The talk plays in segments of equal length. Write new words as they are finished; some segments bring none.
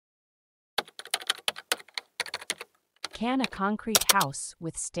Can a concrete house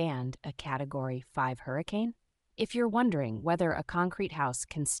withstand a Category 5 hurricane? If you're wondering whether a concrete house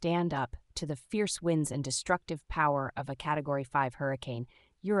can stand up to the fierce winds and destructive power of a Category 5 hurricane,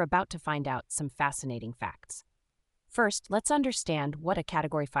 you're about to find out some fascinating facts. First, let's understand what a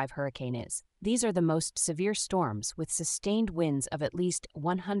Category 5 hurricane is. These are the most severe storms with sustained winds of at least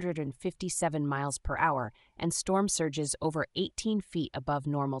 157 miles per hour and storm surges over 18 feet above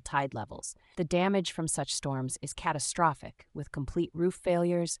normal tide levels. The damage from such storms is catastrophic, with complete roof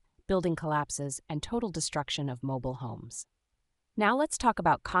failures, building collapses, and total destruction of mobile homes. Now let's talk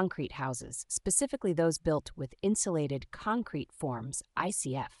about concrete houses, specifically those built with Insulated Concrete Forms,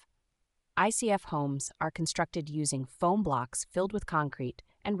 ICF. ICF homes are constructed using foam blocks filled with concrete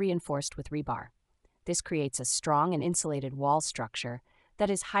and reinforced with rebar. This creates a strong and insulated wall structure that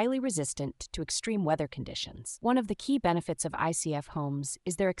is highly resistant to extreme weather conditions. One of the key benefits of ICF homes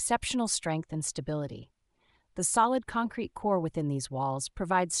is their exceptional strength and stability. The solid concrete core within these walls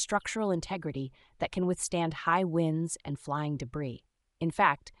provides structural integrity that can withstand high winds and flying debris. In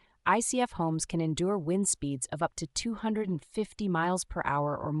fact, ICF homes can endure wind speeds of up to 250 miles per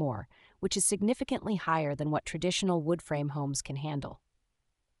hour or more, which is significantly higher than what traditional wood frame homes can handle.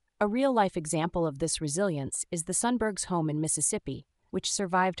 A real-life example of this resilience is the Sunberg's home in Mississippi, which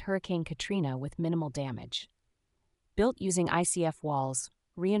survived Hurricane Katrina with minimal damage. Built using ICF walls,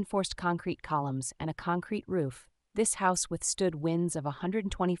 reinforced concrete columns, and a concrete roof, this house withstood winds of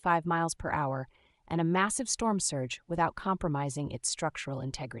 125 miles per hour and a massive storm surge without compromising its structural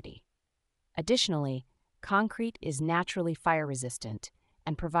integrity. Additionally, concrete is naturally fire-resistant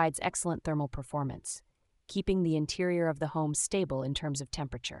and provides excellent thermal performance, keeping the interior of the home stable in terms of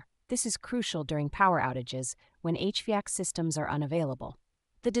temperature. This is crucial during power outages when HVAC systems are unavailable.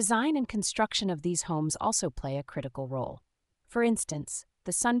 The design and construction of these homes also play a critical role. For instance,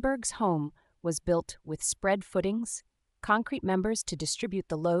 the Sunberg's home was built with spread footings, concrete members to distribute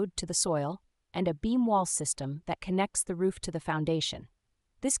the load to the soil, and a beam wall system that connects the roof to the foundation.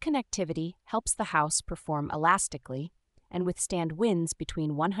 This connectivity helps the house perform elastically and withstand winds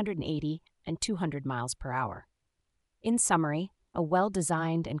between 180 and 200 miles per hour. In summary, a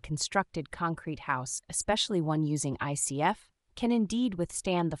well-designed and constructed concrete house, especially one using ICF, can indeed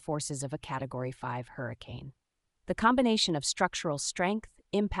withstand the forces of a Category 5 hurricane. The combination of structural strength,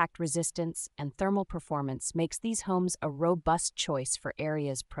 impact resistance, and thermal performance makes these homes a robust choice for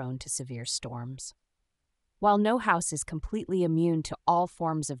areas prone to severe storms. While no house is completely immune to all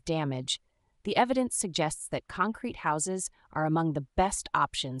forms of damage, the evidence suggests that concrete houses are among the best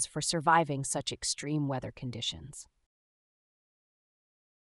options for surviving such extreme weather conditions.